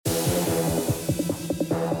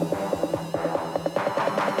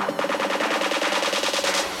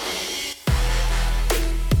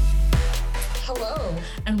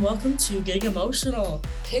welcome to Getting Emotional.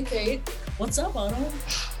 Hey, Kate. What's up, Autumn?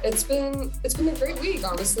 It's been a great week,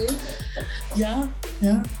 honestly. Yeah.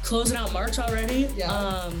 Closing out March already.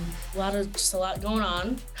 Yeah. A lot going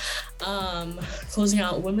on. Closing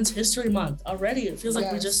out Women's History Month already. It feels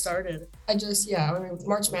like we just started. With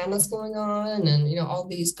March Madness going on and, all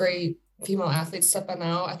these great female athletes stepping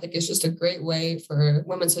out, I think it's just a great way for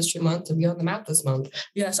Women's History Month to be on the map this month.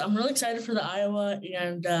 Yes, I'm really excited for the Iowa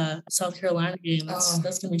and South Carolina game. That's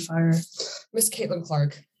going to be fire. Miss Katlynn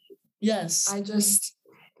Clark. Yes. I just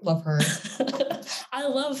love her. I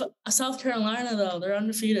love South Carolina, though. They're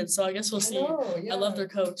undefeated, so I guess we'll see. I love their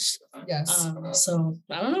coach. Yes. So,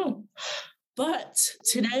 I don't know. But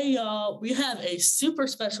today, y'all, we have a super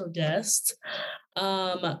special guest.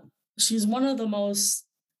 She's one of the most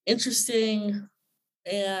interesting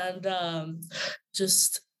and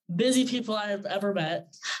just busy people I've ever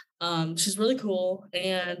met. She's really cool,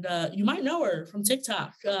 and you might know her from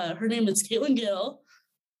TikTok. Her name is Katlynn Gill.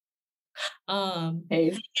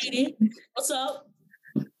 Hey, Katie, what's up?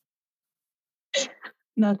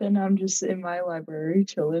 Nothing. I'm just in my library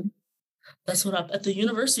chilling. That's what up at the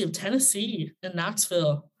University of Tennessee in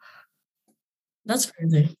Knoxville. That's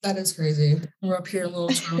crazy. That is crazy. We're up here in Little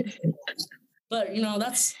Toronto. But,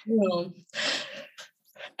 that's,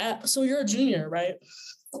 so you're a junior, right?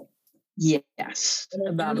 Yes.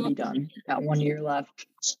 About to be done. Got 1 year left.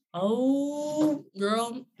 Oh,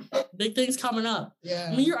 girl, big things coming up. Yeah.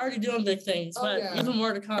 I mean, you're already doing big things, but even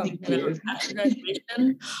more to come. After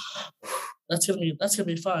graduation, that's gonna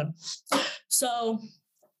be fun. So,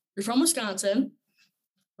 you're from Wisconsin,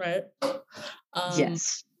 right?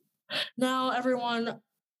 Yes. Now, everyone,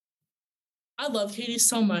 I love Katie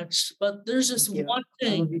so much, but there's just one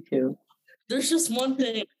thing. I love you too. There's just one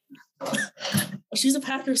thing. She's a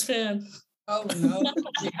Packers fan. Oh, no.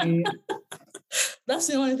 That's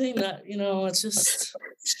the only thing that, it's just,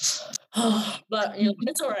 but,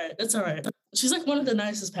 it's all right. It's all right. She's like one of the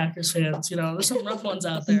nicest Packers fans, there's some rough ones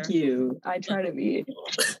out there. Thank you. I try to be.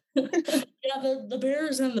 Yeah, the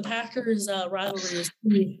Bears and the Packers rivalry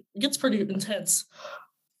it gets pretty intense,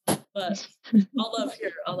 but I'll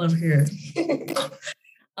love here.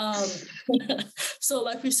 So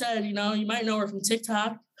like we said, you might know her from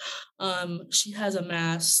TikTok. She has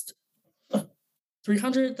amassed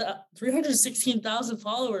 316,000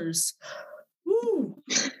 followers. Woo!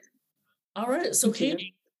 All right, so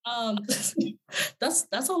Katie,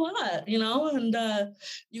 that's a lot, and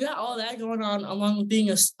you got all that going on along with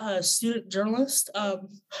being a student journalist.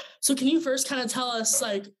 So can you first kind of tell us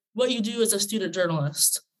like what you do as a student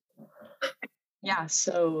journalist? Yeah,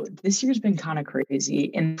 so this year's been kind of crazy.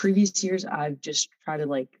 In previous years, I've just tried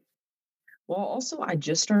to I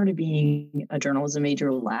just started being a journalism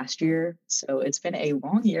major last year. So it's been a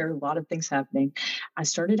long year, a lot of things happening. I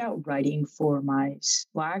started out writing I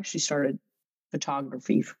actually started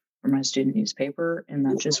photography for my student newspaper, and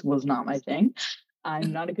that just was not my thing.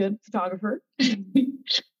 I'm not a good photographer.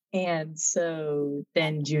 And so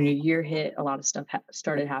then junior year hit, a lot of stuff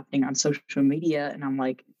started happening on social media. And I'm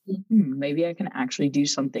like, maybe I can actually do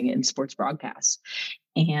something in sports broadcasts.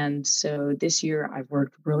 And so this year I've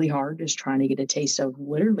worked really hard just trying to get a taste of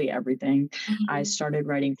literally everything. Mm-hmm. I started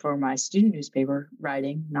writing for my student newspaper,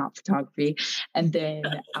 writing, not photography. And then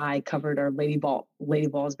I covered our Lady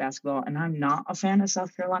Balls basketball. And I'm not a fan of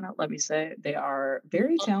South Carolina. Let me say they are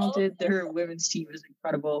very talented. Their women's team is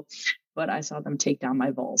incredible. But I saw them take down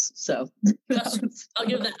my balls. So I'll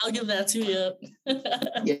give that to you.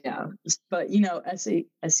 Yeah. But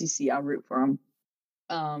SEC, I'll root for them.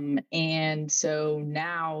 And so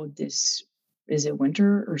now is it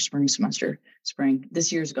winter or spring semester? Spring.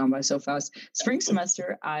 This year's gone by so fast. Spring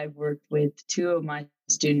semester, I've worked with two of my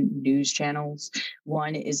student news channels.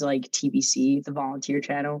 One is like TBC, the volunteer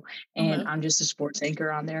channel, and I'm just a sports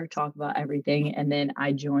anchor on there, talk about everything. And then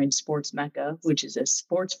I joined Sports Mecca, which is a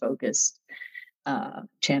sports focused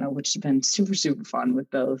channel, which has been super, super fun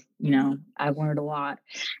with both. I've learned a lot.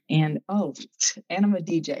 And I'm a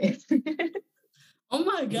DJ. Oh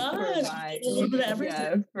my God.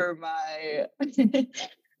 For my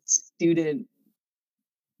student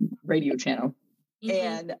radio channel. Mm-hmm.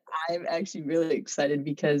 And I'm actually really excited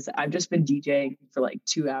because I've just been DJing for like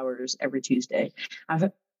 2 hours every Tuesday.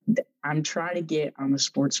 I'm trying to get on the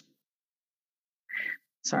sports.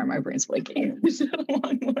 Sorry, my brain's blanking. It's a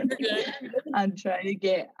long morning. I'm trying to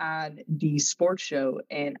get on the sports show,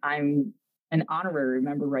 and I'm an honorary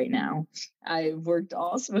member right now. I've worked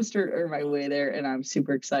all semester to earn my way there, and I'm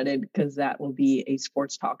super excited because that will be a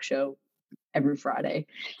sports talk show every Friday.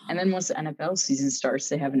 And then once the NFL season starts,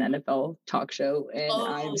 they have an NFL talk show, and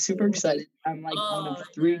I'm super excited. I'm like one of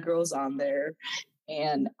 3 girls on there,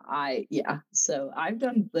 And so I've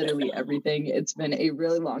done literally everything. It's been a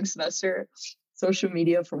really long semester. Social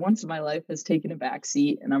media for once in my life has taken a back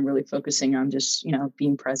seat, and I'm really focusing on just,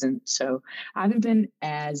 being present. So I haven't been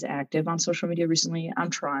as active on social media recently. I'm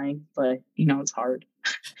trying, but it's hard.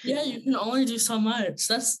 Yeah, you can only do so much.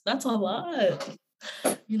 That's a lot,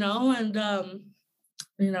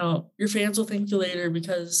 and your fans will thank you later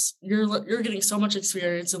because you're getting so much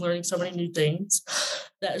experience and learning so many new things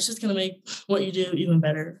that it's just gonna make what you do even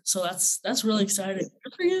better. So that's really exciting.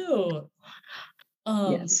 Good for you.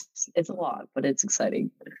 Yes, it's a lot, but it's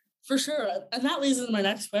exciting. For sure. And that leads into my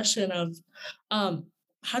next question of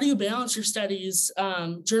how do you balance your studies,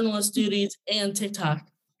 journalist duties, and TikTok?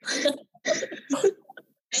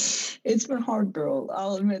 It's been hard, girl.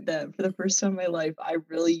 I'll admit that for the first time in my life,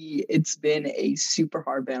 it's been a super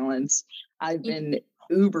hard balance. I've been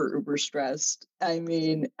uber stressed. I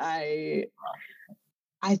mean, I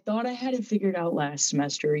thought I had it figured out last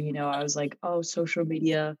semester. I was like, oh, social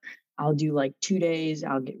media, I'll do like 2 days,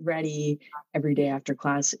 I'll get ready every day after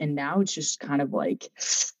class. And now it's just kind of like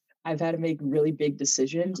I've had to make really big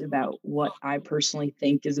decisions about what I personally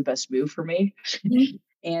think is the best move for me.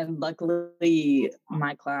 And luckily,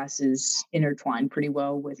 my class is intertwined pretty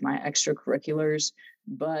well with my extracurriculars.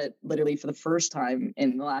 But literally, for the first time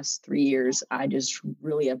in the last 3 years, I just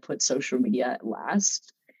really have put social media at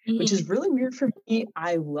last, which is really weird for me.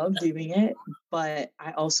 I love doing it, but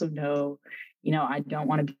I also know, I don't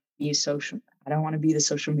want to be social. I don't want to be the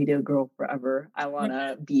social media girl forever. I want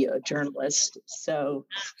to be a journalist. So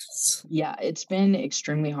yeah, it's been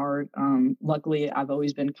extremely hard. Luckily, I've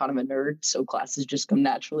always been kind of a nerd, so classes just come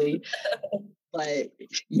naturally. But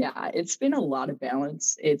yeah, it's been a lot of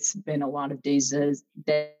balance. It's been a lot of days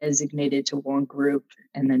designated to one group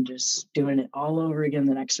and then just doing it all over again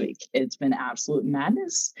the next week. It's been absolute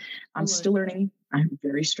madness. I'm still learning. I'm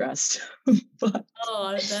very stressed, but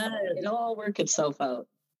I bet. It'll all work itself out.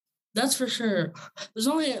 That's for sure. There's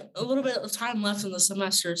only a little bit of time left in the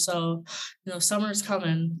semester, so summer's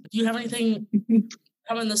coming. Do you have anything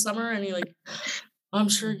coming this summer? I'm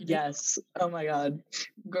sure you do. Yes. Oh my God.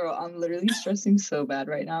 Girl, I'm literally stressing so bad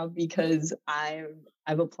right now because I've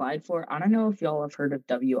applied for, I don't know if y'all have heard of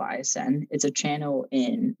WISN. It's a channel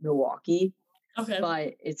in Milwaukee. Okay.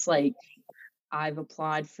 But it's like I've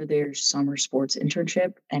applied for their summer sports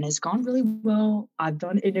internship and it's gone really well. I've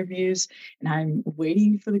done interviews and I'm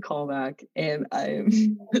waiting for the callback and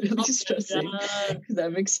I'm really stressing because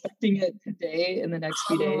I'm expecting it today in the next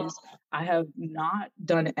few days. I have not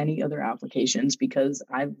done any other applications because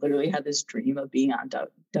I've literally had this dream of being on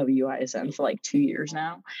WISN for like 2 years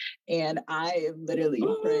now. And I am literally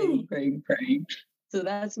praying. So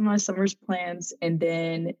that's my summer's plans. And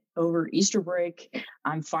then over Easter break,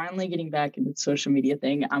 I'm finally getting back into the social media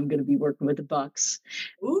thing. I'm going to be working with the Bucks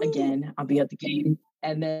again. I'll be at the game.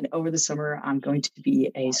 And then over the summer, I'm going to be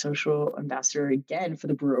a social ambassador again for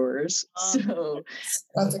the Brewers. So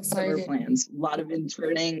that's exciting. Summer plans, a lot of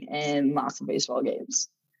interning and lots of baseball games.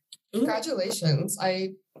 Congratulations.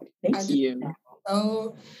 Thank you.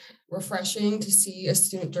 So refreshing to see a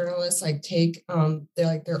student journalist take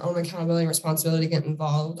their own accountability and responsibility to get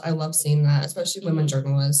involved. I love seeing that, especially women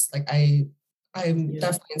journalists. I'm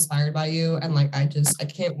definitely inspired by you, and I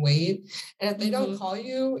can't wait. And if they don't call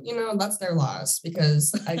you, that's their loss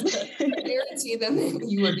because I guarantee them that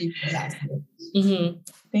you would be fantastic.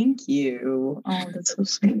 Thank you. Oh, that's so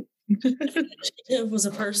sweet. It was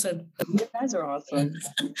a person. You guys are awesome.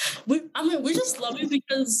 We just love you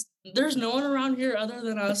because there's no one around here other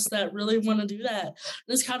than us that really want to do that.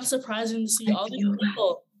 It's kind of surprising to see all these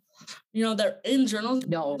people, that in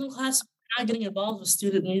journalism class not getting involved with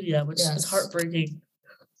student media, which is heartbreaking.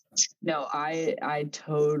 No, I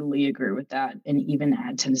totally agree with that. And even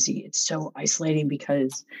at Tennessee, it's so isolating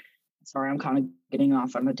because sorry, I'm kind of getting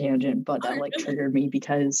off on a tangent, but that triggered me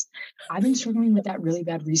because I've been struggling with that really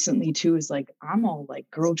bad recently too. Is I'm all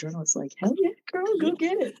girl journalists, hell yeah, girl, go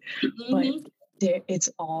get it. But it's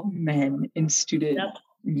all men in student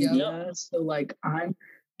media. So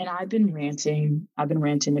I've been ranting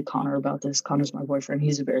to Connor about this. Connor's my boyfriend.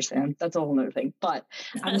 He's a Bears fan. That's a whole other thing. But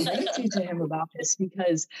I'm ranting to him about this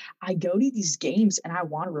because I go to these games and I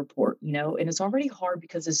want to report, and it's already hard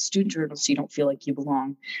because as a student journalist, you don't feel like you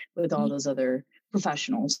belong with all those other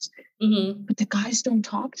professionals. But the guys don't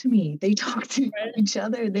talk to me. They talk to each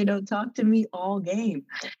other. They don't talk to me all game.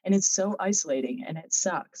 And it's so isolating and it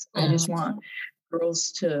sucks. I just want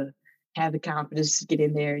girls to have the confidence to get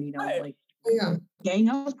in there and, gang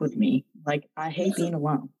up with me. I hate being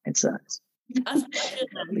alone. It sucks.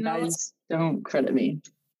 The guys don't credit me.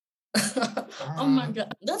 Oh my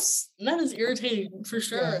God, that is irritating for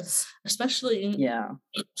sure. Yes. Especially in at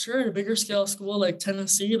a bigger scale school like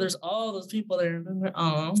Tennessee. There's all those people there.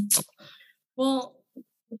 Well,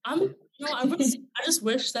 I just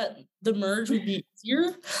wish that the merge would be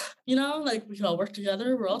easier. Like we could all work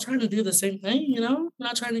together. We're all trying to do the same thing. We're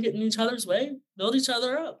not trying to get in each other's way. Build each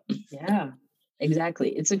other up. Yeah,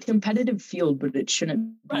 exactly. It's a competitive field, but it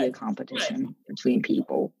shouldn't be a competition between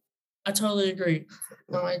people. I totally agree.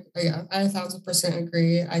 No, I 1,000%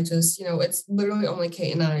 agree. I just, it's literally only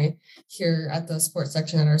Kate and I here at the sports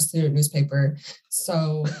section at our student newspaper.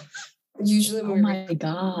 So usually oh my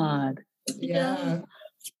God. Yeah.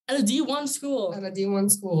 At a D1 school.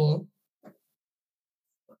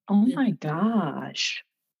 Oh my gosh.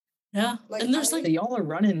 Yeah. And there's so y'all are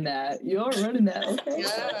running that. Okay.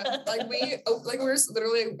 Yeah. We're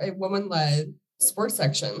literally a woman-led sports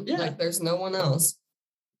section. Yeah. Like there's no one else.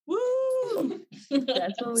 Woo!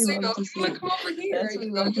 That's what we love to see. Come over here. That's what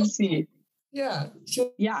we love to see. Yeah.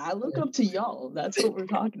 Yeah, I look up to y'all. That's what we're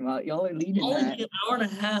talking about. Y'all are leading only that. An hour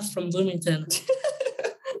and a half from Bloomington.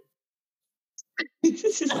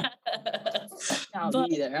 I'll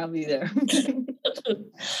be there.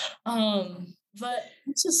 But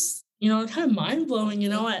it's just kind of mind blowing.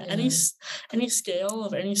 At any scale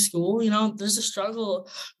of any school, there's a struggle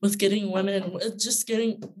with getting women, just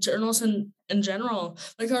getting journalists in general.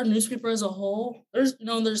 Like our newspaper as a whole, there's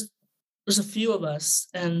a few of us,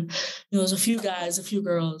 and there's a few guys, a few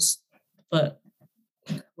girls, but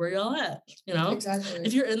where y'all at? Exactly.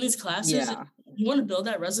 If you're in these classes, you want to build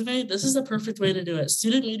that resume, this is the perfect way to do it.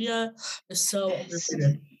 Student media is so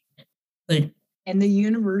underrated. And the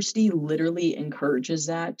university literally encourages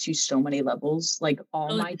that to so many levels. Like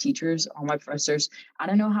all my teachers, all my professors, I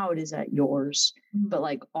don't know how it is at yours, but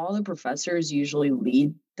like all the professors usually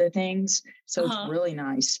lead the things. So it's really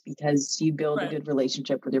nice because you build a good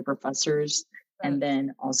relationship with your professors and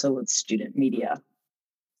then also with student media.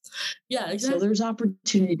 Yeah, exactly. So there's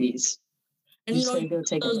opportunities. And you go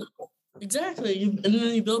take them. Exactly. And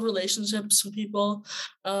then you build relationships with people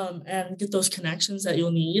and get those connections that you'll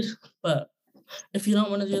need. But if you don't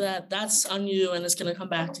want to do that, that's on you, and it's going to come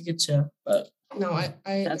back to get you. But no, I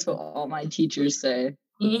that's what all my teachers say.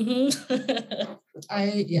 Mm-hmm.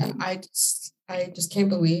 I just can't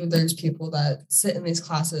believe there's people that sit in these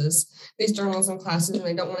classes, these journalism classes, and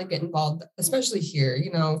they don't want to get involved, especially here,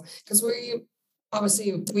 because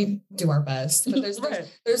we do our best, but there's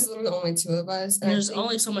literally only two of us. And there's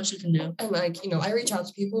only so much you can do. And I reach out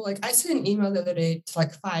to people. Like I sent an email the other day to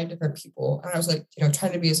 5 different people, and I was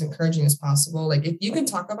trying to be as encouraging as possible. Like if you can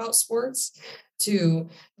talk about sports to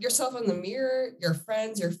yourself in the mirror, your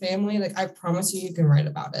friends, your family, I promise you can write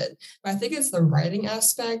about it. But I think it's the writing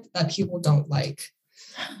aspect that people don't like.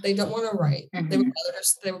 They don't want to write. Mm-hmm.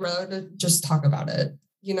 They would rather just talk about it,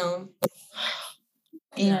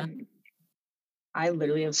 And I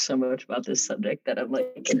literally have so much about this subject that I'm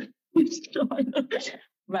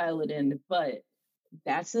violin, but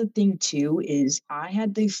that's the thing too, is I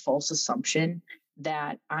had the false assumption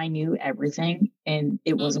that I knew everything and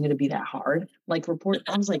it wasn't going to be that hard. I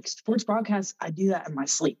was like, sports broadcast, I do that in my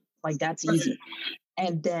sleep. That's easy.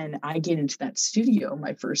 And then I get into that studio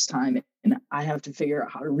my first time and I have to figure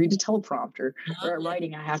out how to read a teleprompter or at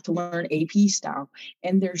writing. I have to learn AP style.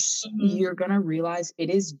 And you're going to realize it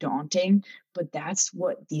is daunting, but that's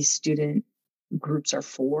what these student groups are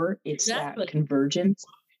for. It's that convergence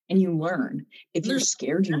and you learn. If you're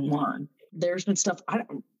scared, you learn. There's been stuff,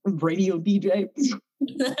 radio DJ.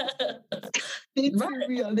 They threw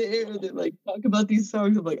me on the air. They talk about these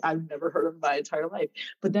songs. I'm I've never heard of them my entire life.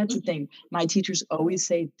 But that's the thing. My teachers always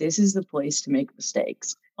say this is the place to make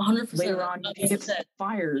mistakes. 100%. Later on, you get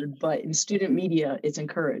fired, but in student media, it's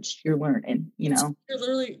encouraged. You're learning. You're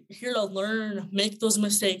literally here to learn, make those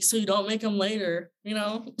mistakes so you don't make them later.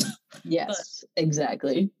 Yes,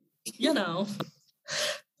 exactly.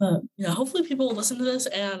 But hopefully people will listen to this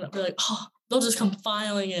and be like, oh, they'll just come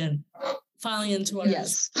filing into our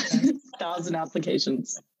 1,000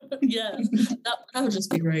 applications. Yeah, that would just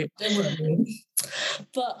be great. It would be.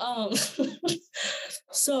 But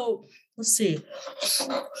so let's see.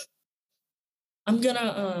 I'm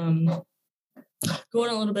gonna go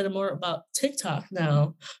in a little bit more about TikTok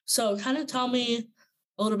now. So kind of tell me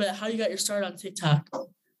a little bit how you got your start on TikTok.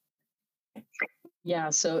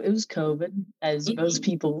 Yeah, so it was COVID, as most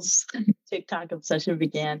people's TikTok obsession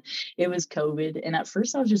began. It was COVID. And at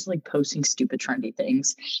first I was just posting stupid, trendy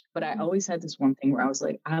things. But I always had this one thing where I was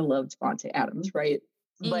I love Devontae Adams, right?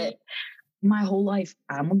 Mm-hmm. But my whole life,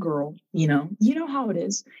 I'm a girl, you know how it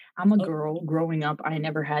is. I'm a girl growing up. I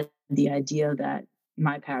never had the idea that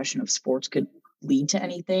my passion of sports could lead to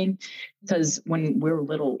anything. Because when we were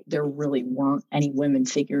little, there really weren't any women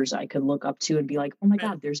figures I could look up to and be like, oh my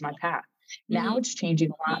God, there's my path. Now it's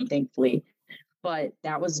changing a lot, thankfully. But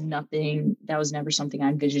that was never something I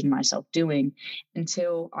envisioned myself doing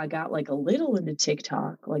until I got like a little into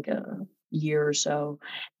TikTok, like a year or so.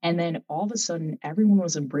 And then all of a sudden, everyone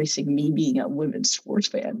was embracing me being a women's sports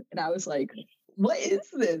fan. And I was like, what is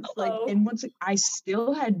this? Like, and once I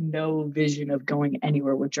still had no vision of going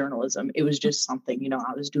anywhere with journalism. It was just something,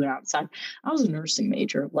 I was doing outside. I was a nursing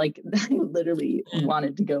major. Like, I literally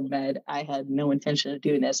wanted to go med. I had no intention of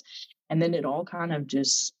doing this. And then it all kind of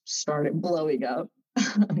just started blowing up.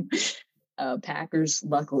 Packers,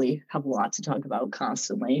 luckily, have a lot to talk about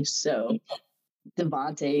constantly. So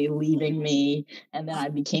Devontae leaving me, and then I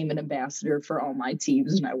became an ambassador for all my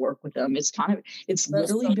teams, and I work with them. It's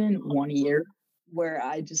literally been 1 year where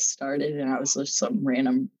I just started, and I was just some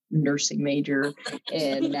random nursing major,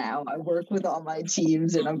 and now I work with all my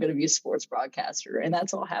teams, and I'm going to be a sports broadcaster, and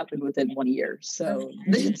that's all happened within 1 year. So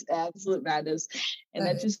it's absolute madness, and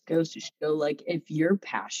that just goes to show, like, if you're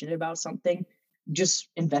passionate about something, just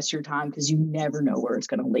invest your time because you never know where it's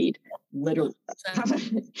going to lead. Literally,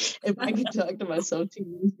 if I could talk to myself 2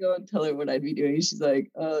 years ago and tell her what I'd be doing, she's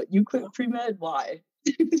like, "You quit pre-med? Why?"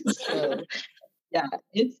 So, yeah,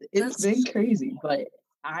 it's been crazy, but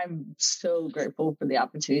I'm so grateful for the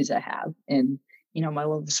opportunities I have, and my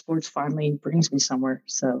love of sports finally brings me somewhere.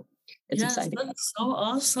 So it's exciting. That's so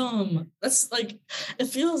awesome. That's like, it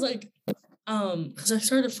feels like, because I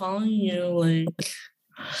started following you like,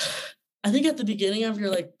 I think at the beginning of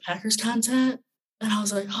your like Packers content, and I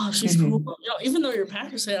was like, oh, she's cool. Even though you're a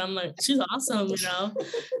Packers fan, I'm like, she's awesome,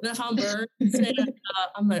 And I found Bird, and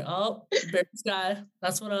I'm like, oh, Bears guy,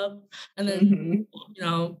 that's what up. And then,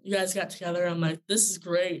 you guys got together. I'm like, this is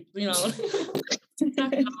great.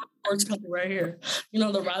 Sports company right here.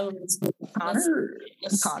 The rivalries.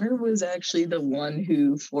 Connor was actually the one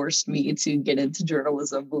who forced me to get into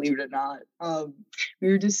journalism, believe it or not. We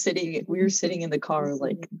were sitting in the car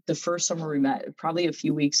like the first summer we met, probably a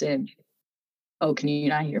few weeks in. Oh, can you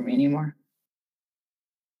not hear me anymore?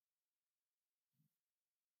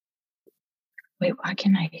 Wait, why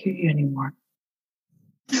can't I hear you anymore?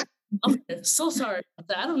 Okay, so sorry about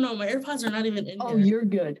that. I don't know. My AirPods are not even in here. Oh, you're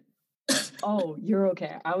good. Oh, you're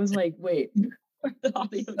okay. I was like, wait. Sorry,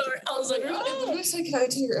 I was like, oh, I said, can I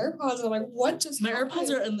take your AirPods? I'm like, what just my AirPods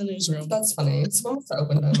are in the newsroom. That's funny. Someone must have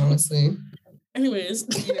opened them, honestly. Anyways.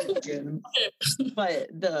 But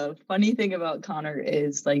the funny thing about Connor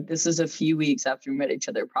is, like, this is a few weeks after we met each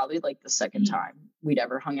other, probably like the second time we'd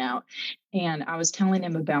ever hung out. And I was telling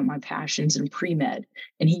him about my passions in pre-med.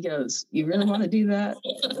 And he goes, you really want to do that?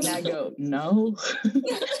 And I go, no.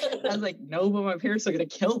 I was like, no, but my parents are going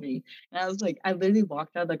to kill me. And I was like, I literally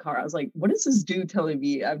walked out of the car. I was like, what is this dude telling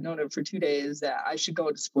me? I've known him for 2 days that I should go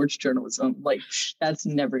into sports journalism. Like, that's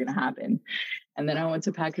never going to happen. And then I went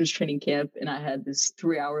to Packers training camp, and I had this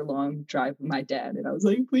 3-hour-long drive with my dad. And I was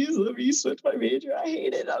like, please let me switch my major. I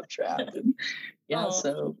hate it. I'm trapped. And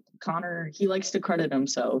so Connor, he likes to credit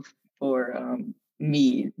himself for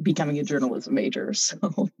me becoming a journalism major. So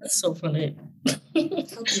that's so funny.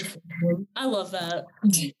 I love that.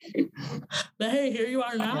 But hey, here you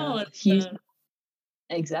are now.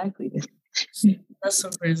 Exactly. That's so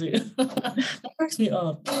crazy. That cracks me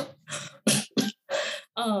up.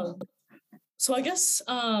 So I guess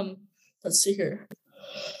let's see here.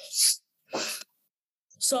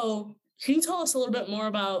 So can you tell us a little bit more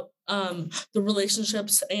about the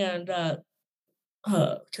relationships and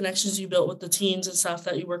connections you built with the teens and stuff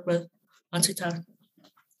that you work with on TikTok?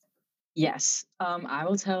 Yes, I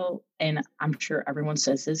will tell, and I'm sure everyone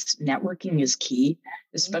says this, networking is key,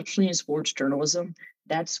 especially in sports journalism.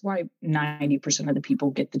 That's why 90% of the people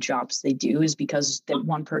get the jobs they do, is because that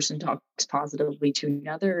one person talks positively to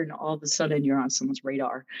another, and all of a sudden you're on someone's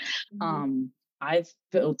radar. I've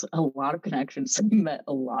built a lot of connections, met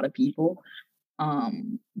a lot of people.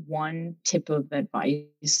 One tip of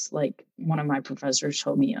advice, like one of my professors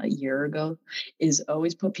told me a year ago, is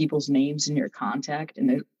always put people's names in your contact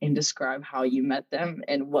and describe how you met them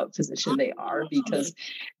and what position they are, because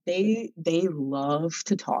they love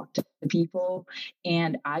to talk to people.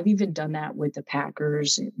 And I've even done that with the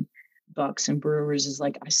Packers and Bucks and Brewers. Is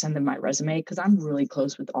like, I send them my resume because I'm really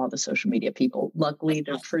close with all the social media people. Luckily,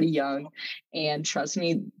 they're pretty young, and trust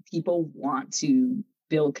me, people want to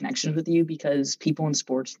build connections with you because people in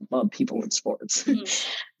sports love people in sports.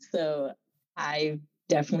 So I've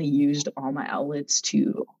definitely used all my outlets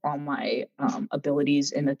to all my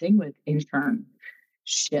abilities. And the thing with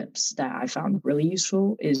internships that I found really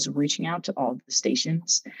useful is reaching out to all the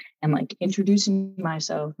stations and like introducing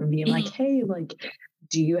myself and being like, hey, like,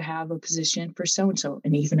 do you have a position for so-and-so?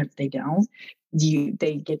 And even if they don't,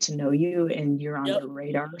 they get to know you and you're on their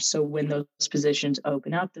radar. So when those positions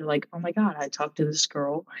open up, they're like, oh my God, I talked to this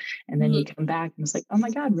girl. And then you come back and it's like, oh my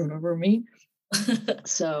God, remember me?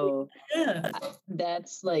 So Yeah.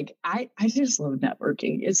 that's like, I just love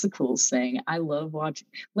networking. It's the coolest thing. I love watching,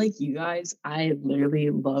 like you guys, I literally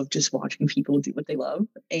love just watching people do what they love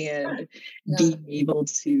and being able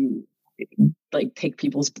to like pick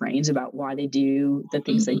people's brains about why they do the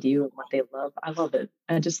things they do and what they love. I love it.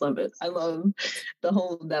 I just love it. I love the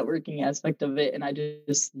whole networking aspect of it. And I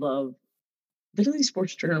just love literally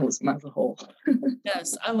sports journalism as a whole.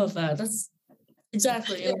 Yes, I love that. That's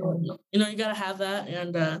exactly, you know, you got to have that.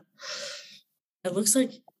 And it looks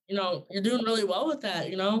like, you know, you're doing really well with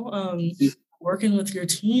that, you know, working with your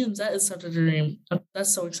teams. That is such a dream.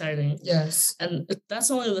 That's so exciting. Yes. And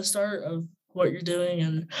that's only the start of what you're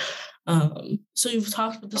doing. And so you've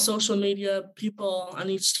talked with the social media people on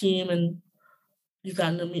each team, and you've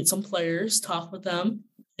gotten to meet some players, talk with them.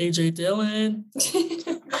 AJ Dillon.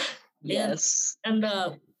 Yes. And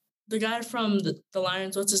the guy from the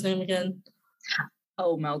Lions, what's his name again?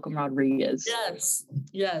 Oh, Malcolm Rodriguez.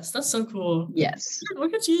 Yes, that's so cool. Yes.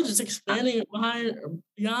 Look at you just expanding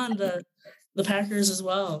beyond the Packers as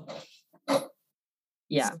well.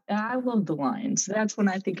 Yeah, I love the Lions. That's when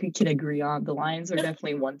I think we can agree on. The Lions are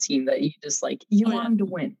definitely one team that you just like, you want them to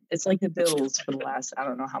win. It's like the Bills for the last, I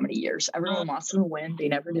don't know how many years. Everyone wants them to win. They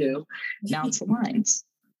never do. Now it's the Lions.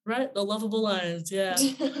 Right, the lovable Lions, yeah.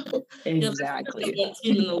 Exactly. One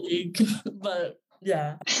team in the league, but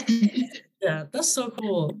yeah. Yeah, that's so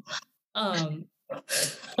cool.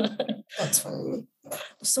 That's funny.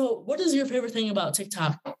 So what is your favorite thing about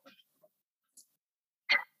TikTok?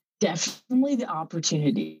 Definitely the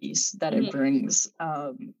opportunities that it brings.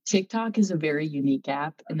 TikTok is a very unique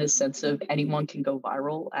app in the sense of anyone can go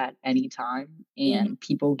viral at any time and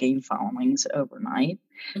people gain followings overnight.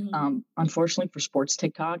 Unfortunately for sports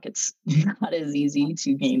TikTok, it's not as easy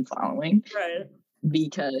to gain following. Right.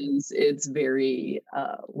 Because it's very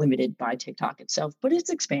limited by TikTok itself, but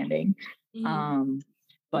it's expanding.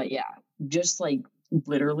 But yeah, just like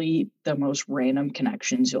literally the most random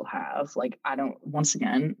connections you'll have. Like, I don't, once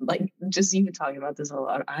again, like just even talking about this a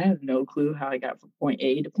lot, I have no clue how I got from point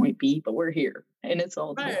A to point B, but we're here and it's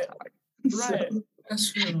all TikTok. Right. So,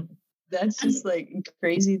 that's true. That's just like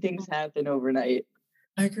crazy things happen overnight.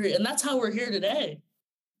 I agree. And that's how we're here today.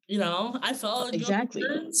 You know, I followed exactly.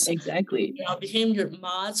 Exactly. You know, became your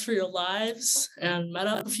mods for your lives and met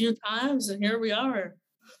up a few times, and here we are.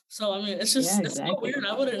 So, I mean, it's just it's so weird.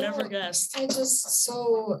 I would have never guessed. Kate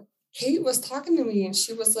was talking to me and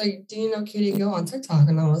she was like, do you know Katie Gill on TikTok?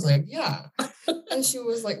 And I was like, yeah. And she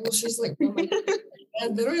was like, well, she's like, oh my God.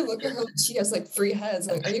 And then I look at her, she has like 3 heads.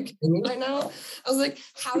 I'm like, are you kidding me right now? I was like,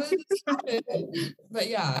 how did this happen? But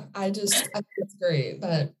yeah, I think it's great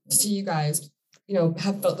that to see you guys, you know,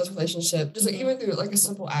 have built this relationship, just like even through like a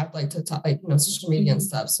simple app like TikTok, like, you know, social media and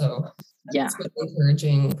stuff. So yeah, it's really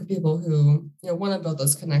encouraging for people who, you know, want to build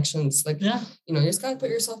those connections. Like, you know, you just got to put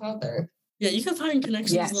yourself out there. Yeah, you can find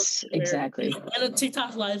connections. Yes, exactly. And a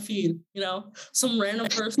TikTok live feed, you know, some random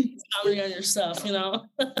person commenting on your stuff, you know.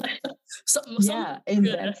 And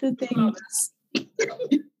that's the thing.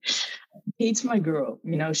 Kate's my girl,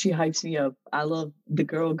 you know, she hypes me up. I love the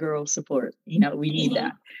girl support. You know, we need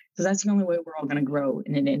that. Because that's the only way we're all going to grow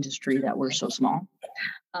in an industry that we're so small.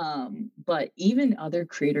 But even other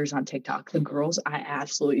creators on TikTok, the girls, I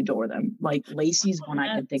absolutely adore them. Like Lacey's one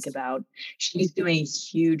I can think about. She's doing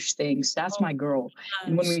huge things. That's my girl.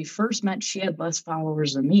 And when we first met, she had less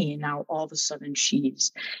followers than me. And now all of a sudden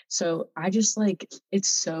she's. So I just like, it's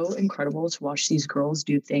so incredible to watch these girls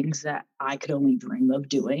do things that I could only dream of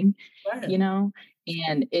doing, you know?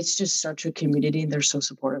 And it's just such a community and they're so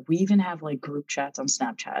supportive. We even have like group chats on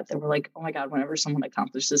Snapchat that we're like, oh my God, whenever someone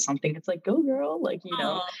accomplishes something, it's like, go girl, like, you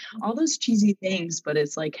know, all those cheesy things. But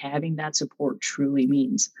it's like having that support truly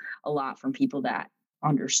means a lot from people that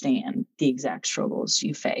understand the exact struggles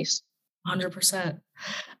you face. 100%.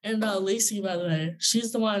 And Lacey, by the way,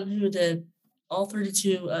 she's the one who did all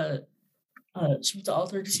 32 she went to all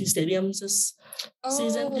 32 stadiums this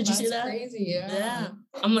season. Did you see that? Crazy, yeah.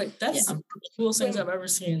 I'm like, that's the coolest things I've ever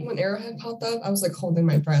seen. When Arrowhead popped up, I was like holding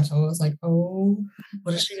my breath. I was like, oh.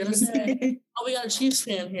 What is she going to say? Oh, we got a Chiefs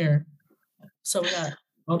fan here. So we got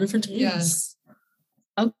all different teams. Yes.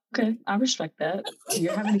 Okay, I respect that.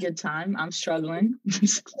 You're having a good time. I'm struggling.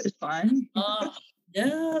 It's fine.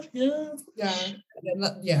 Yeah. The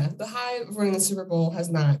high of winning the Super Bowl has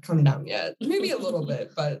not come down yet. Maybe a little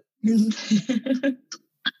bit, but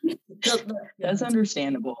that's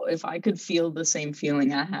understandable. If I could feel the same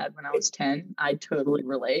feeling I had when I was 10, I'd totally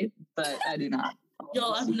relate, but I do not.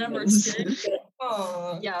 Yo, I've never experienced it.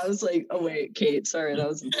 Yeah, I was like, oh wait, Kate, sorry, that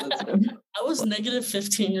was insensitive. I was negative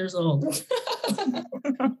 15 years old.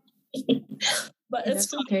 But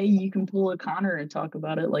it's okay. You can pull a Connor and talk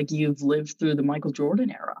about it like you've lived through the Michael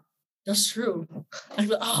Jordan era. That's true. He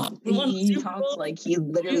talks like he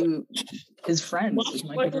literally is friends with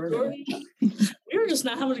Michael Jordan. We were just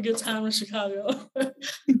not having a good time in Chicago.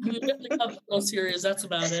 We got the Cup World Series. That's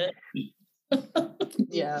about it.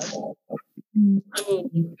 Yeah.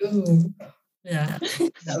 Ooh. Yeah.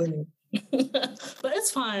 But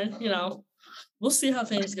it's fine. We'll see how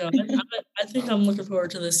things go. I think I'm looking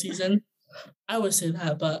forward to this season. I would say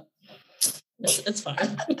that, but it's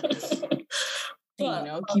fine.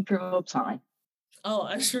 But, keep your hopes high. Oh,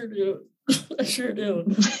 I sure do. I sure do.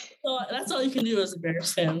 So that's all you can do as a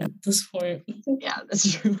Bears fan at this point. Yeah,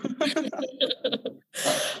 that's true.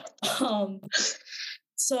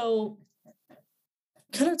 So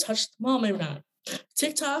kind of touched, well, maybe not.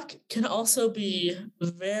 TikTok can also be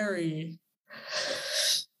very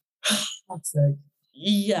toxic.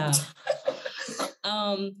 Yeah.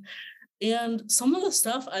 And some of the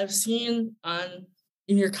stuff I've seen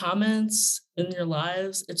in your comments, in your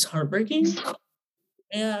lives, it's heartbreaking.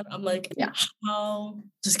 And I'm like, how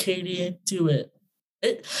does Katie do it?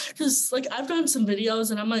 Because I've done some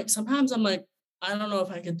videos and I'm like, sometimes I'm like, I don't know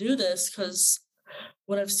if I could do this because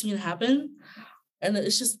what I've seen happen, and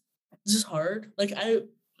it's just hard. I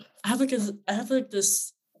have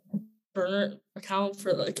this burner account for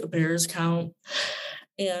a Bears account,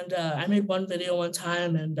 and I made one video one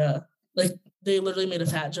time, and they literally made a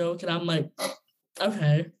fat joke, and I'm like,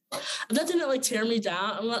 okay. And that didn't tear me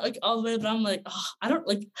down. I'm not all the way, but I'm like, oh, I don't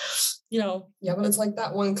Yeah, but it's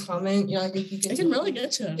that one comment, if you it can really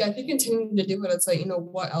get you. Yeah, if you continue to do it, it's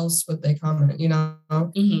what else would they comment,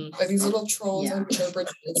 Mm-hmm. These little trolls on Twitter,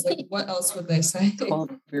 it's what else would they say?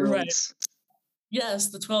 12-year-olds. Right. Yes,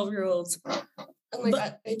 the 12-year-olds. And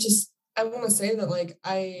I want to say that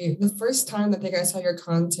the first time I think I saw your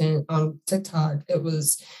content on TikTok, it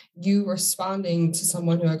was you responding to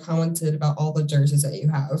someone who had commented about all the jerseys that you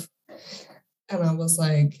have. And I was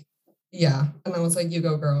like, yeah. And I was like, you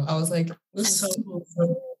go, girl. I was like, this is so cool.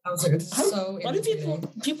 I was like, it's so why do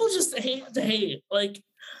people just hate to hate?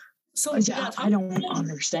 I don't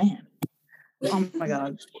understand. Oh my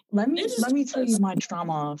God. Let me tell you my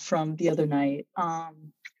trauma from the other night.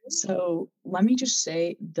 So let me just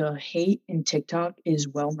say the hate in TikTok is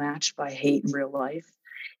well matched by hate in real life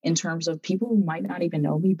in terms of people who might not even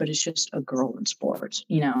know me, but it's just a girl in sports,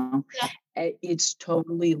 Yeah. It's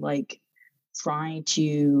totally trying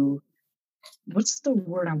to, what's the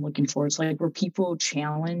word I'm looking for? It's where people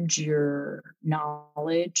challenge your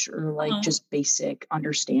knowledge or just basic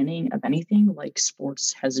understanding of anything,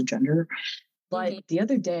 sports has a gender. But the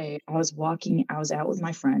other day I was out with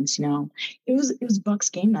my friends, it was Bucks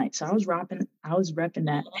game night. So I was repping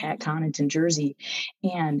that Pat Connaughton jersey,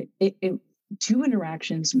 and it two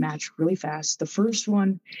interactions matched really fast. The first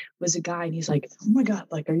one was a guy and he's like, oh my God,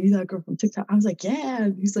 are you that girl from TikTok? I was like, yeah.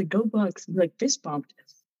 He's like, go Bucks. He's fist bumped.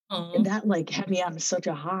 And that had me on such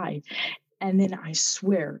a high. And then I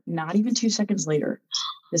swear, not even 2 seconds later,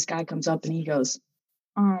 this guy comes up and he goes,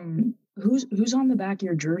 who's on the back of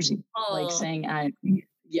your jersey? Saying,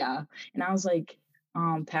 yeah. And I was like,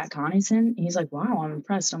 Pat Connaughton. And he's like, wow, I'm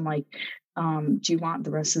impressed. I'm like, do you want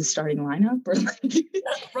the rest of the starting lineup? Or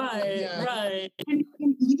right. And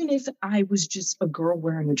even if I was just a girl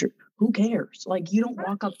wearing a jersey, who cares? You don't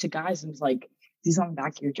walk up to guys and he's on the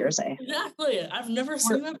back of your jersey. Exactly. I've never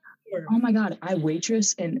seen that before. Oh my God, I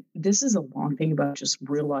waitress, and this is a long thing about just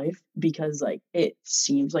real life because it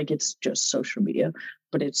seems like it's just social media,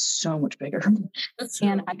 but it's so much bigger.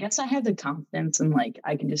 And I guess I have the confidence and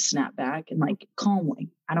I can just snap back and calmly.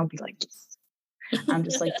 I don't be I'm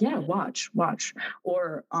just yeah, watch.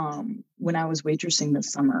 Or when I was waitressing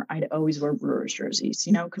this summer, I'd always wear Brewers jerseys,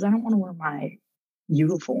 because I don't want to wear my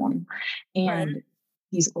uniform. And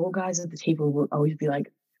these old guys at the table would always be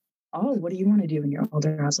like, oh, what do you want to do when you're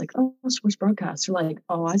older? And I was like, oh, sports broadcast. They're like,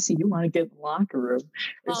 oh, I see you want to get in the locker room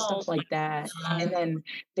or stuff like that. And then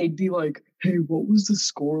they'd be like, hey, what was the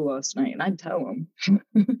score last night? And I'd tell them.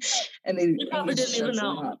 And they probably didn't even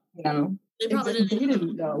know. They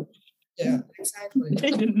didn't know. Yeah, exactly.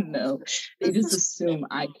 They didn't know. They just assume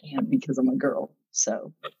I can't because I'm a girl.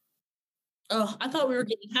 So. Oh, I thought we were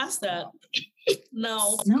getting past that.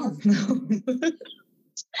 No.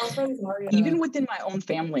 Even within my own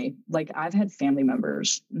family, I've had family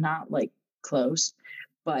members, not close,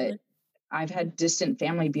 but I've had distant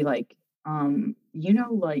family be like,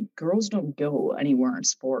 like girls don't go anywhere in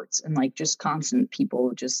sports, and like just constant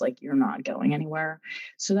people just like you're not going anywhere.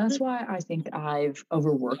 So that's why I think I've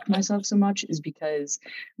overworked myself so much, is because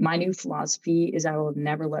my new philosophy is I will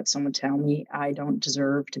never let someone tell me I don't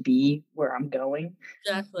deserve to be where I'm going,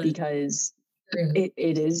 Exactly. because it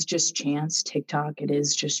is just chance. TikTok, it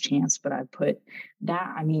is just chance. But I put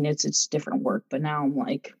that, I mean, it's different work, but now I'm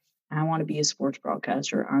like, I want to be a sports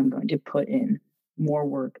broadcaster. I'm going to put in more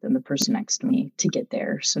work than the person next to me to get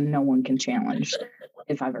there, so no one can challenge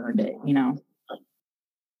if I've earned it,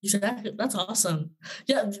 Exactly. That's awesome.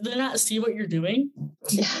 Yeah, do they not see what you're doing?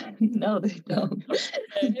 Yeah, no, they don't.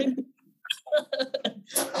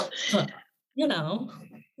 But,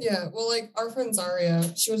 Yeah, well, like our friend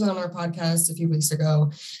Zaria, she was on our podcast a few weeks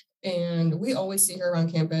ago, and we always see her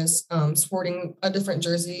around campus sporting a different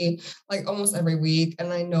jersey like almost every week.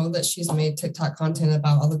 And I know that she's made TikTok content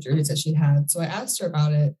about all the jerseys that she had. So I asked her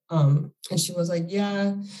about it, and she was like,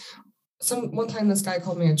 yeah, one time this guy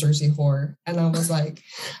called me a jersey whore, and I was like,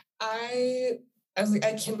 I was like,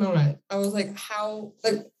 I cannot. I was like, how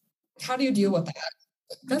do you deal with that?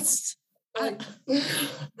 That's like,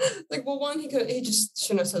 well, one, he just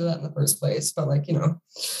shouldn't have said that in the first place, but like,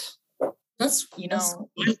 that's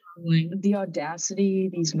the audacity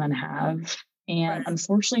these men have. And right.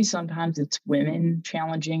 Unfortunately, sometimes it's women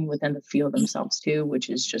challenging within the field themselves too, which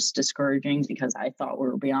is just discouraging, because I thought we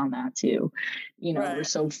were beyond that too. Right. We're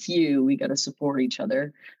so few, we got to support each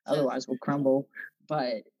other. Otherwise we'll crumble.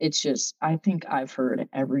 But it's just, I think I've heard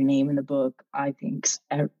every name in the book. I think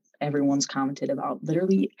everyone's commented about,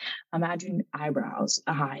 literally, imagine eyebrows,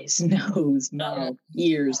 eyes, nose, mouth,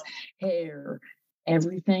 ears, hair,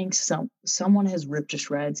 everything. Someone has ripped to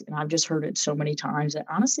shreds, and I've just heard it so many times that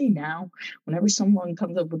honestly now, whenever someone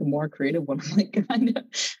comes up with a more creative one, I'm like, I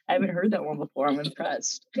haven't heard that one before. I'm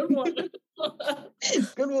impressed. Good one.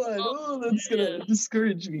 Good one. Oh, that's gonna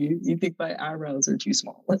discourage me. You think my eyebrows are too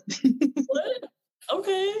small? What?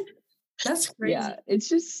 Okay, that's crazy. Yeah, it's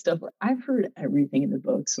just stuff. I've heard everything in the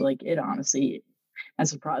book, so like it honestly, as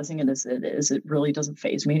surprising as it is, it really doesn't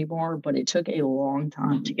faze me anymore. But it took a long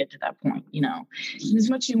time to get to that point, As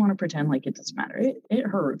much as you want to pretend like it doesn't matter, it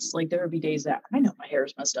hurts. Like there would be days that I know my hair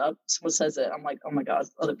is messed up. Someone says it, I'm like, oh my god,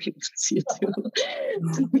 other people can see it too.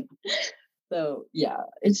 So yeah,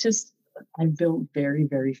 it's just I've built very,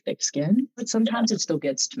 very thick skin, but sometimes it still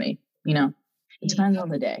gets to me. It depends on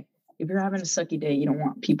the day. If you're having a sucky day, you don't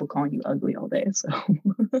want people calling you ugly all day. So,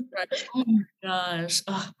 right. Oh my gosh,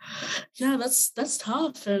 yeah, that's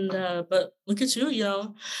tough. And but look at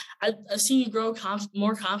you. I've seen you grow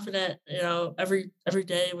more confident, every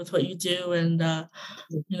day with what you do, and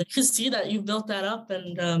you can see that you built that up,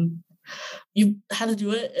 and you had to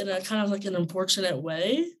do it in a kind of like an unfortunate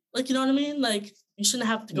way. Like, you know what I mean? Like you shouldn't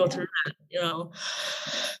have to go through that,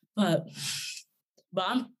 but. But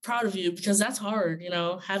I'm proud of you, because that's hard,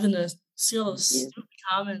 having to see all those stupid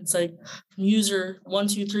comments like from user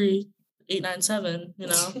 123897, But,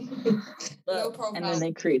 no problem. And then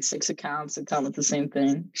they create 6 accounts and comment the same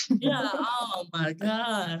thing. Yeah. Oh my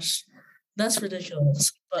gosh. That's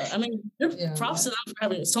ridiculous. But I mean, props to them for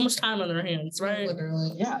having so much time on their hands, right?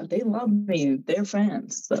 Literally. Yeah, they love me. They're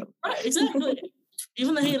fans. So. Right, exactly.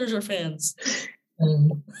 Even the haters are fans.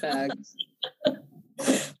 Facts.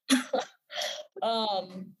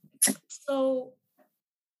 So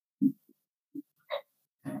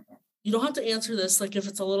you don't have to answer this, like if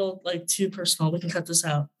it's a little like too personal, we can cut this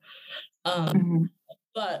out.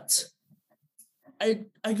 But I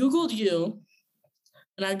Googled you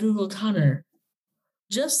and I Googled Connor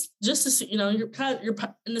just to see, you're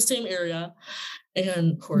in the same area,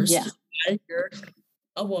 and of course you're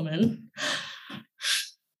a woman,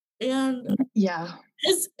 and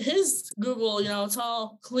his Google, it's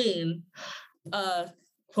all clean,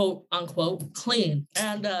 quote unquote clean,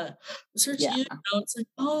 and search you, it's like,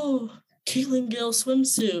 oh, Katlynn Gill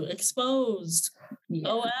swimsuit exposed,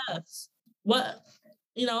 OF. What,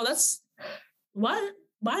 that's why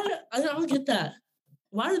I don't get that.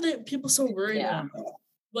 Why are people so worried about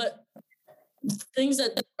what things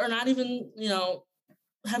that are not even,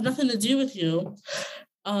 have nothing to do with you?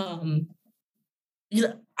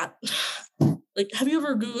 Like, have you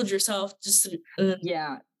ever Googled yourself just to,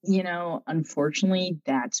 unfortunately,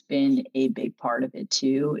 that's been a big part of it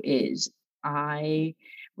too, is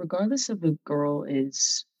regardless if a girl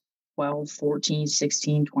is 12, 14,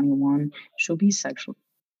 16, 21, she'll be sexual.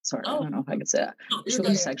 Sorry, I don't know if I could say that. She'll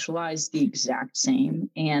be sexualized the exact same.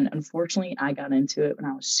 And unfortunately, I got into it when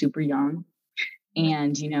I was super young.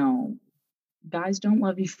 And, guys don't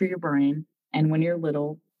love you for your brain. And when you're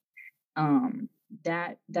little,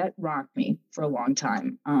 that rocked me for a long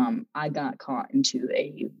time. I got caught into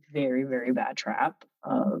a very, very bad trap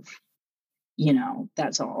of,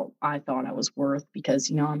 that's all I thought I was worth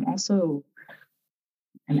because, I'm also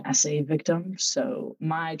an essay victim. So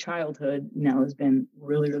my childhood, has been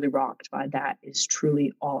really, really rocked by that is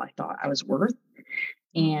truly all I thought I was worth.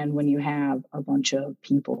 And when you have a bunch of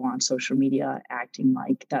people on social media acting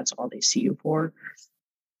like that's all they see you for,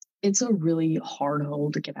 it's a really hard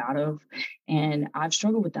hole to get out of. And I've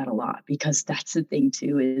struggled with that a lot because that's the thing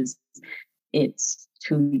too, is it's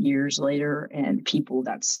 2 years later and people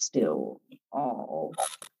that's still all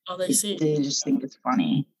they see. They just think it's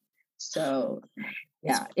funny. So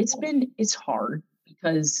yeah, it's hard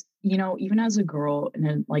because, even as a girl and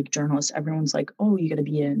then like journalist, everyone's like, oh, you got to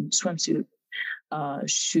be in swimsuit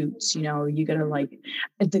shoots, you gotta like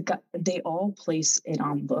they all place it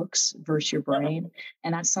on looks versus your brain,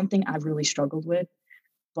 and that's something I've really struggled with.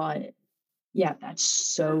 But yeah, that's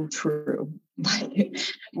so true. Like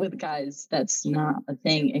with guys, that's not a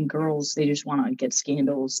thing, and girls, they just want to get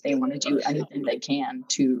scandals. They want to do anything they can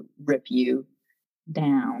to rip you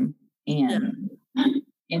down and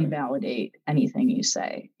invalidate anything you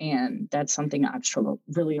say, and that's something I've struggled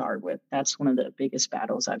really hard with. That's one of the biggest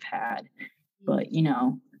battles I've had. But,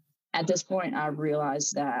 at this point, I've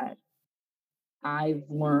realized that I've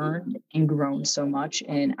learned and grown so much,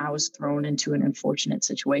 and I was thrown into an unfortunate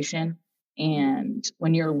situation. And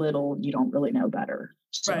when you're little, you don't really know better.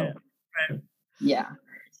 So, right. Yeah.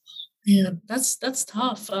 Yeah, that's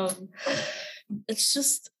tough.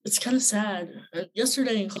 It's kind of sad.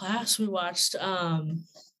 Yesterday in class, we watched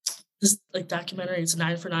this like documentary. It's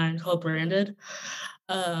 9 for 9 called Branded,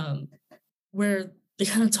 where they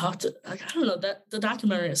kind of talked, like, I don't know, that the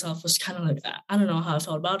documentary itself was kind of like, I don't know how I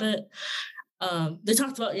felt about it. They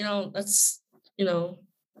talked about, that's, you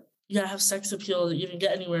gotta have sex appeal to even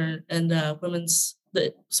get anywhere in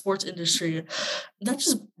the sports industry. That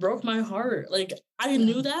just broke my heart. Like, I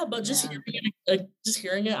knew that, but just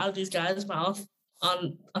hearing it out of these guys' mouth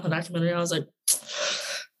on the documentary, I was like,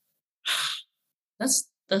 that's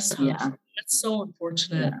tough. Yeah. It's so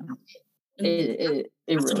unfortunate. Yeah.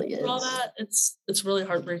 It really is. All that, it's really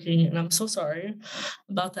heartbreaking, and I'm so sorry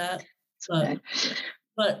about that.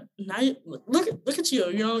 But now, look at you.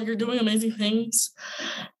 You're doing amazing things,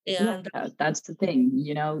 and that's the thing.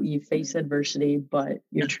 You face adversity, but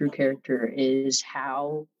your true character is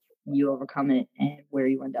how you overcome it and where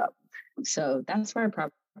you end up. So that's where I pride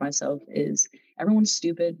myself. Is everyone's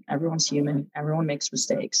stupid, everyone's human, everyone makes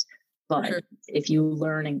mistakes, but if you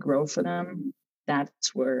learn and grow for them,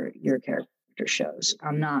 that's where your character shows.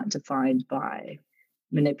 I'm not defined by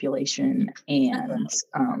manipulation and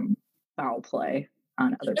foul play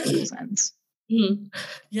on other people's ends. Mm-hmm.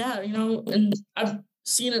 Yeah, and I've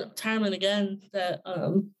seen it time and again that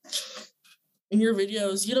in your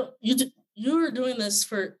videos, you're doing this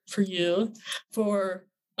for you, for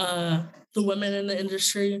the women in the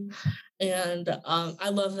industry. And I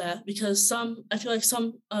love that because I feel like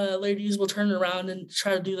some ladies will turn around and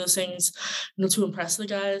try to do those things, to impress the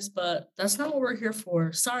guys, but that's not what we're here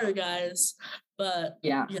for. Sorry, guys, but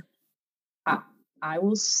yeah. I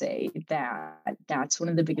will say that that's one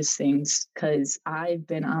of the biggest things because I've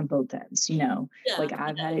been on both ends, like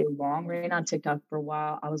I've had a long reign on TikTok for a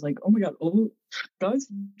while. I was like, oh my God, guys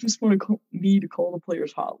just want me to call the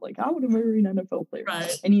players hot. Like I want to marry an NFL player.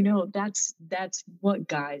 Right. And that's what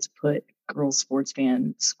guys put girl sports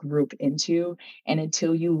fans group into. And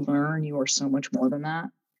until you learn you are so much more than that,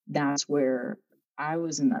 that's where I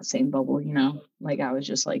was in that same bubble, like I was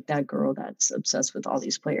just like that girl that's obsessed with all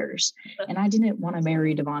these players. And I didn't want to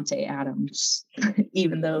marry Devontae Adams,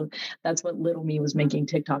 even though that's what little me was making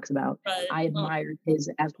TikToks about. Right. I admired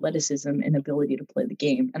his athleticism and ability to play the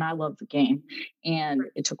game. And I love the game. And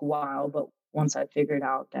it took a while, but once I figured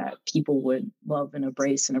out that people would love and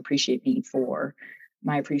embrace and appreciate me for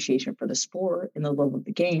my appreciation for the sport and the love of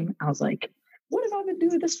the game, I was like, what have I been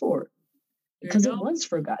doing this for? Because it was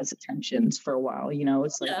for guys' attentions for a while,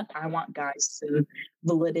 it's like, I want guys to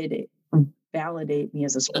validate me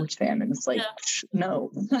as a sports fan. And it's like,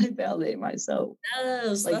 no, I validate myself.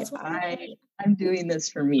 Yes, like I'm doing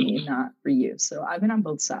this for me, not for you. So I've been on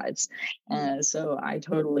both sides. So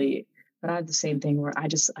but I have the same thing where I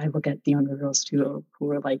look at the younger girls too,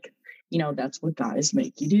 who are like, that's what guys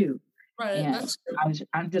make you do. Right. And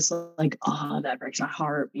I'm just like, that breaks my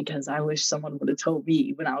heart because I wish someone would have told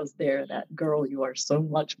me when I was there that, girl, you are so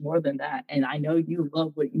much more than that. And I know you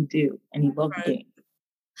love what you do and you love the game.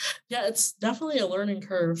 Yeah, it's definitely a learning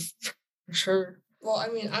curve for sure. Well, I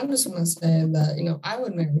mean, I'm just going to say that, I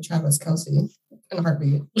would marry Travis Kelce in a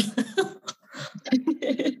heartbeat.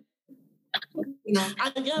 I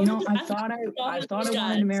thought I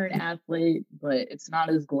wanted to marry an athlete, but it's not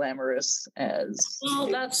as glamorous as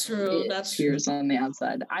that's true. it appears on the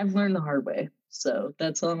outside. I've learned the hard way. So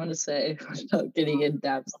that's all I'm going to say about getting in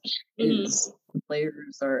depth is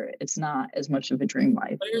it's not as much of a dream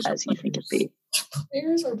life as you think it'd be.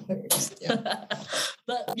 Players are players. Yeah.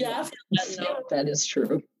 But I feel that, that is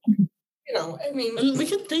true. I mean, we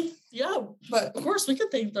can think, but of course we can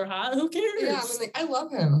think they're hot. Who cares? Yeah, I mean, I love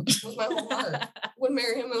him with my whole heart. Would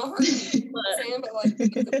marry him in a heartbeat. But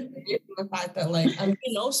the fact that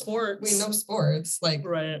we know sports.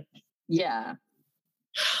 Right. Yeah.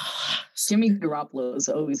 Jimmy Garoppolo is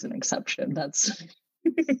always an exception. That's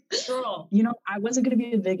girl. I wasn't going to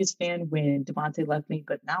be the biggest fan when Devontae left me,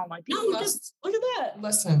 but now I might be. Look at that.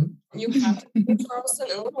 Listen, you have to be in Charleston,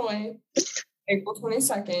 Illinois, April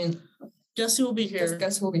 22nd. Guess who will be here?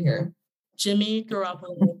 Guess who will be here? Jimmy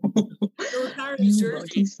Garoppolo. He'll retire his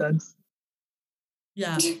jersey.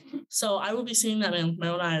 Yeah. So I will be seeing that man with my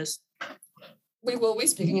own eyes. We will be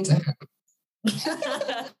speaking to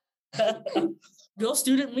him. Go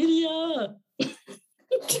student media.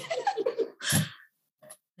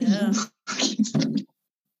 Yeah.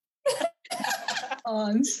 Oh,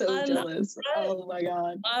 I'm so jealous. Oh my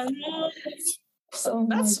God. I know. Oh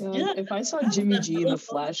my God. Yeah. If I saw Jimmy G in the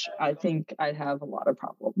flesh, I think I'd have a lot of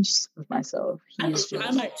problems with myself. I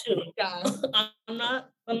might too. Yeah. I'm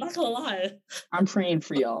not gonna lie. I'm praying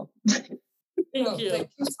for y'all. Thank you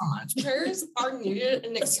so much. Prayers are needed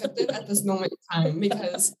and accepted at this moment in time,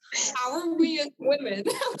 because how are we as women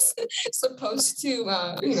supposed to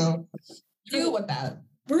deal with that?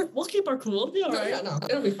 We'll keep our cool. It'll be all right. Yeah, no,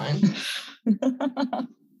 it'll be fine.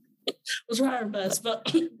 We'll try our best. But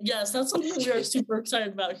yes, that's something we are super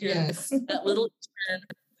excited about here. Yes. That little experience.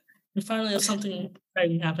 We finally have something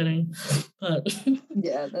exciting happening. But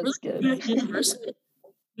yeah, that's good. University.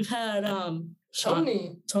 We've had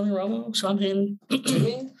Tony Romo, Sean Payton.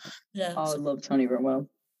 Jimmy. Yeah. Oh, I love Tony Romo.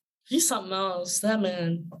 He's something else. That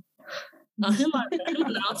man. Him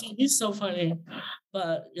announcing, he's so funny.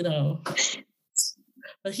 But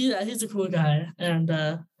but he's a cool guy. And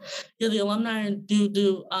the alumni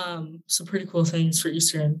do some pretty cool things for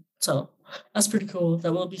Eastern. So that's pretty cool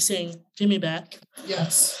that we'll be seeing Jimmy back.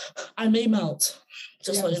 Yes. I may melt.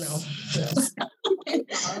 Just let you know. Yes.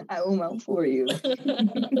 I will melt for you.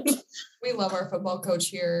 We love our football coach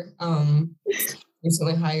here.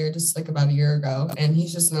 Recently hired just about a year ago, and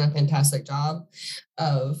he's just done a fantastic job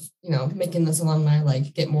of making this alumni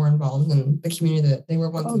get more involved in the community that they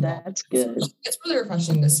were once involved. That's good. It's really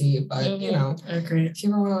refreshing to see. But I agree. If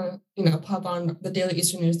you ever want to pop on the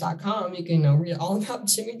dailyeasternnews.com, you can read all about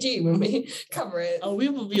Jimmy G when we cover it. Oh, we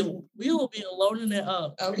will be loading it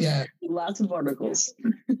up. Oh yeah, lots of articles.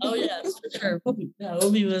 Oh yes, for sure.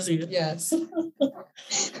 We'll be busy. Yes.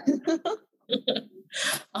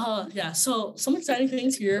 So some exciting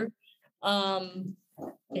things here.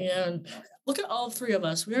 And look at all three of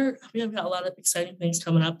us. We have got a lot of exciting things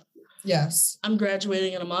coming up. Yes. I'm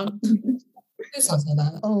graduating in a month. Please don't say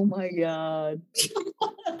that. Oh my God.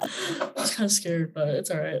 I was kind of scared, but it's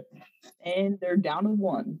all right. And they're down to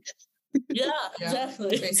one. Yeah,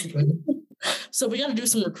 exactly. Basically. So we got to do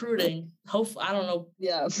some recruiting. I don't know.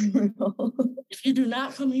 Yeah. If you do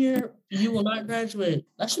not come here, you will not graduate.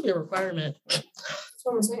 That should be a requirement. That's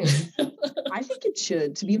what I'm saying. I think it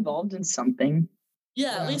should, to be involved in something.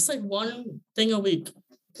 Yeah, at least one thing a week.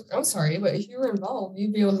 I'm sorry, but if you were involved,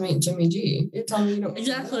 you'd be able to meet Jimmy G. You're telling me you don't.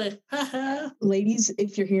 Exactly. Ladies,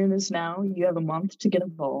 if you're hearing this now, you have a month to get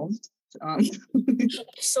involved.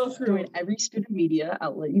 So true. Join every student media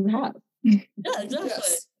outlet you have. Yeah, exactly.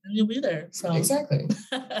 Yes. And you'll be there. So exactly.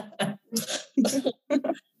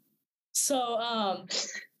 So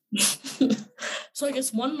so I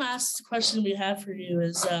guess one last question we have for you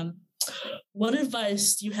is what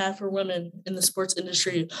advice do you have for women in the sports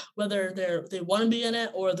industry, whether they want to be in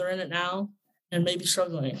it or they're in it now and maybe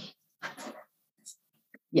struggling?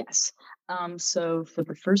 Yes. So for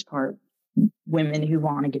the first part, women who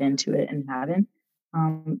want to get into it and haven't,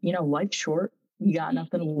 life's short. You got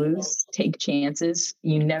nothing to lose. Take chances.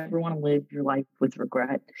 You never want to live your life with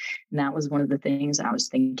regret. And that was one of the things I was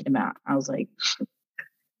thinking about. I was like,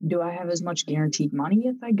 do I have as much guaranteed money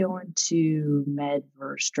if I go into med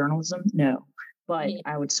versus journalism? No. But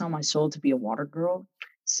I would sell my soul to be a water girl.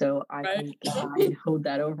 So I think I'd hold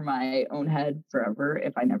that over my own head forever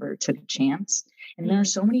if I never took a chance. And there are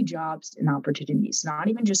so many jobs and opportunities, not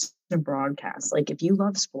even just in broadcast. If you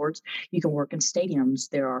love sports, you can work in stadiums.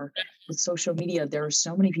 There are, with social media, there are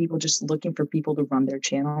so many people just looking for people to run their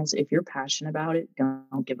channels. If you're passionate about it,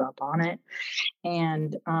 don't give up on it.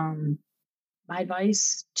 And my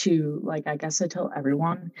advice to, I guess I tell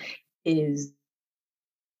everyone is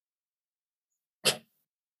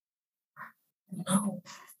No.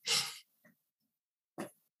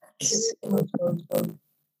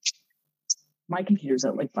 My computer's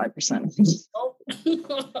at like 5%. Oh.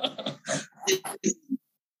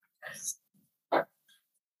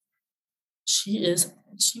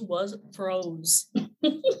 She was froze.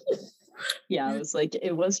 Yeah,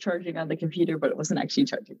 it was charging on the computer, but it wasn't actually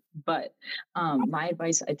charging. But my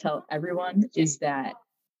advice I tell everyone is that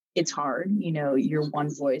it's hard. You're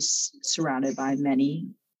one voice surrounded by many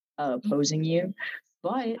opposing you.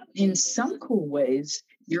 But in some cool ways,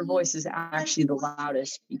 your voice is actually the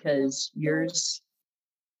loudest because yours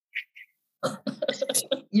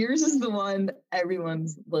is the one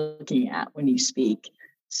everyone's looking at when you speak.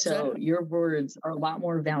 So your words are a lot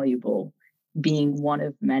more valuable being one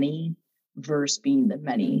of many versus being the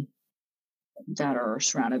many that are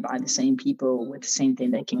surrounded by the same people with the same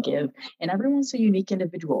thing they can give. And everyone's a unique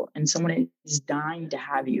individual, and someone is dying to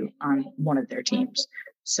have you on one of their teams.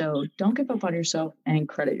 So don't give up on yourself and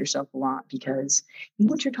credit yourself a lot, because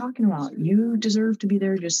what you're talking about, you deserve to be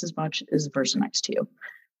there just as much as the person next to you.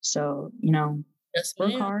 So,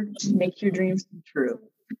 work hard, make your dreams come true.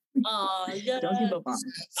 Yeah. Don't give up on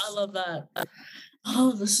it. I love that.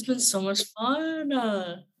 Oh, this has been so much fun.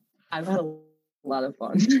 I've had a lot of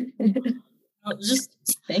fun. Just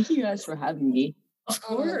thank you guys for having me. Of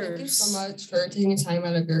course. Thank you so much for taking time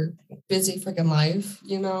out of your busy freaking life,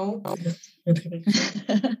 No,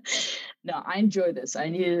 I enjoy this. I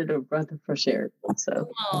needed a breath of fresh air.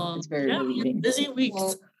 So it's very relieving. Busy week.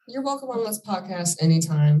 Well, you're welcome on this podcast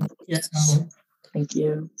anytime. Yes. So. Thank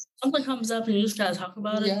you. Something comes up and you just gotta talk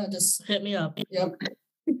about it. Yeah, just hit me up. Yep.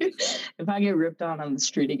 If I get ripped on the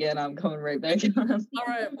street again, I'm coming right back on. All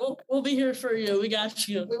right, we'll be here for you. We got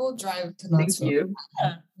you. We will drive to Knoxville. Thank you.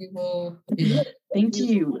 Yeah. We will be there. Thank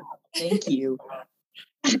you. Thank you.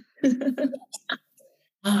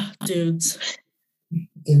 Dudes.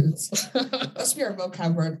 Let's be our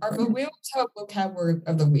vocab word. We always have a vocab word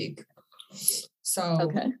of the week. So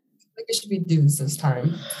okay. I think it should be dudes this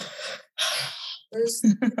time. There's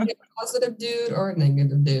a positive dude or a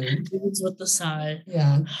negative dude. Dudes with the sigh.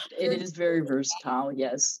 Yeah. It is very versatile,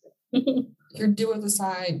 yes. You're dude with the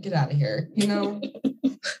sigh, get out of here. If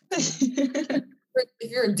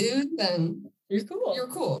you're a dude, then you're cool. You're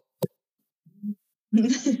cool.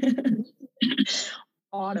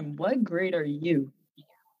 Autumn, what grade are you?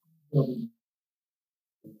 Oh.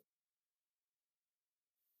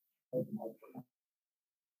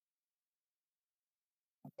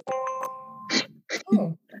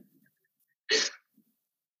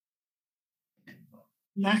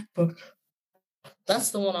 MacBook.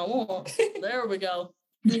 That's the one I want. There we go.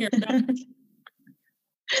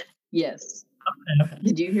 Yes. Okay.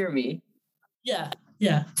 Did you hear me? Yeah.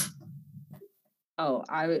 Oh,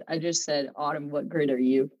 I just said, Autumn, what grade are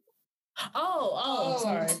you? Oh,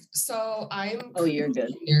 sorry. So I'm you're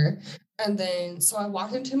good. Here. And then so I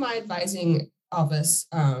walked into my advising office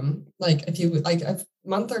a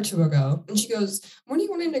month or two ago, and she goes, "When are you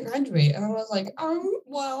wanting to graduate?" And I was like,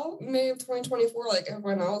 well, May of 2024, like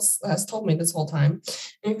everyone else has told me this whole time.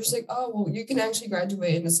 And she was like, "Oh, well, you can actually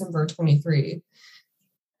graduate in December 23."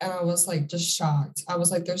 And I was like, just shocked. I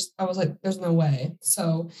was like, there's no way.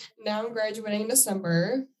 So now I'm graduating in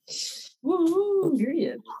December. Woo!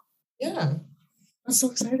 Period. Yeah. That's so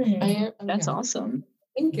exciting. That's awesome.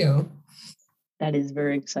 Thank you. That is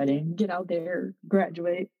very exciting. Get out there,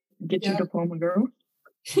 graduate, get your diploma, girl.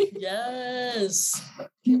 Yes.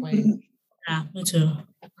 Can't wait. Yeah, me too.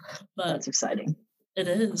 But that's exciting. It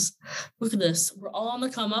is. Look at this. We're all on the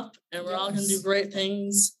come up, and we're all going to do great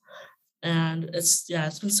things. And it's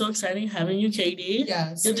been so exciting having you, Katie.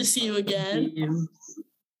 Yes. Good to see you again.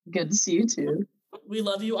 Good to see you too. We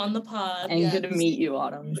love you on the pod. And good to meet you,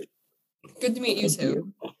 Autumn. Good to meet you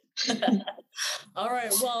too. All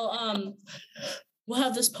right. Well, we'll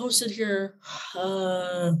have this posted here.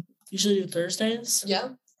 Usually do Thursdays. Yeah.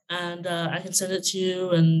 And I can send it to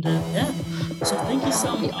you. And so thank you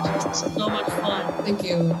so much. So much fun. Thank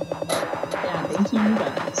you. Yeah, thank you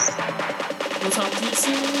guys. We'll talk to you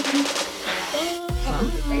soon. Bye.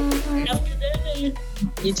 Have a good day.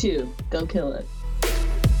 You too. Go kill it.